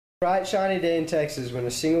Bright shiny day in Texas when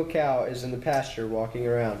a single cow is in the pasture walking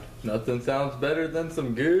around. Nothing sounds better than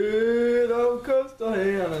some good old coastal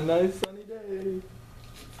hay on a nice sunny day.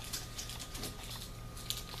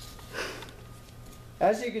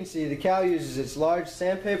 As you can see, the cow uses its large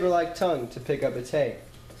sandpaper-like tongue to pick up its hay.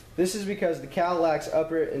 This is because the cow lacks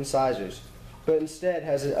upper incisors, but instead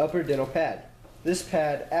has an upper dental pad. This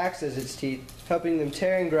pad acts as its teeth, helping them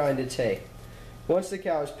tear and grind its hay. Once the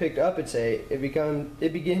cow has picked up its hay, it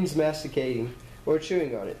begins masticating or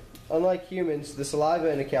chewing on it. Unlike humans, the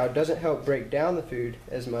saliva in a cow doesn't help break down the food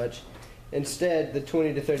as much. Instead, the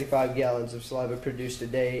 20 to 35 gallons of saliva produced a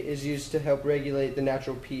day is used to help regulate the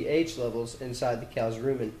natural pH levels inside the cow's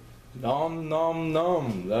rumen. Nom nom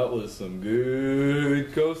nom, that was some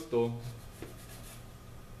good coastal.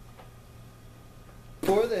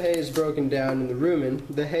 Before the hay is broken down in the rumen,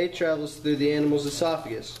 the hay travels through the animal's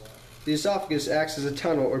esophagus. The esophagus acts as a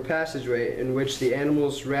tunnel or passageway in which the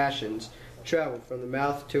animal's rations travel from the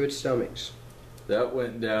mouth to its stomachs. That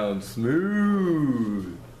went down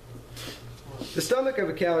smooth. The stomach of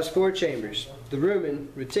a cow has 4 chambers: the rumen,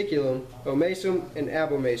 reticulum, omasum, and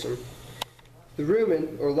abomasum. The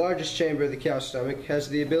rumen, or largest chamber of the cow's stomach, has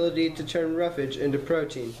the ability to turn roughage into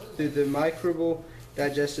protein through the microbial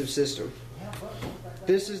digestive system.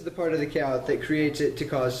 This is the part of the cow that creates and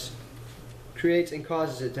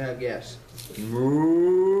causes it to have gas.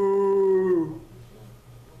 Moo.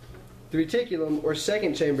 The reticulum, or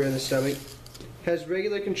second chamber in the stomach, has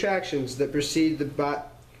regular contractions that precede the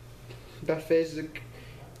biphasic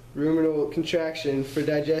ruminal contraction for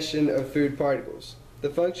digestion of food particles.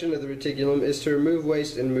 The function of the reticulum is to remove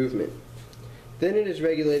waste and movement. Then it is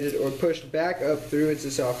regulated or pushed back up through its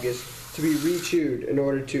esophagus to be re-chewed in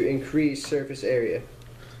order to increase surface area.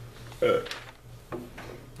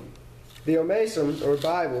 The omasum, or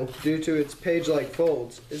Bible, due to its page-like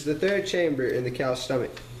folds, is the third chamber in the cow's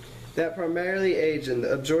stomach that primarily aids in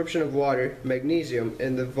the absorption of water, magnesium,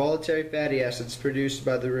 and the voluntary fatty acids produced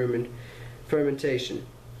by the rumen fermentation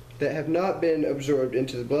that have not been absorbed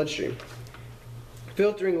into the bloodstream,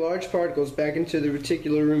 filtering large particles back into the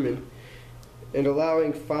reticular rumen and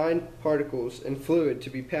allowing fine particles and fluid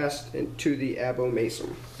to be passed into the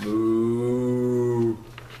abomasum. Moo.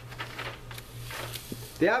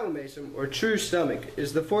 The abomasum, or true stomach,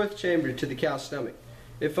 is the 4th chamber to the cow's stomach.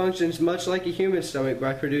 It functions much like a human stomach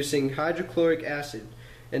by producing hydrochloric acid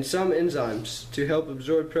and some enzymes to help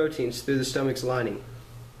absorb proteins through the stomach's lining.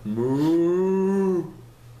 Moo.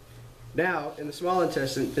 Now, in the small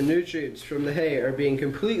intestine, the nutrients from the hay are being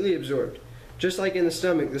completely absorbed. Just like in the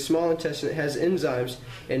stomach, the small intestine has enzymes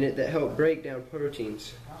in it that help break down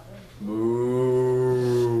proteins.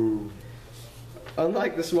 Moo.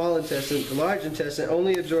 Unlike the small intestine, the large intestine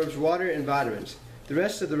only absorbs water and vitamins. The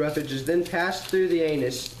rest of the roughage is then passed through the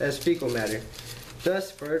anus as fecal matter,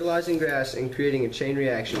 thus fertilizing grass and creating a chain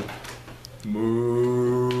reaction.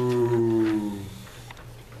 Moo.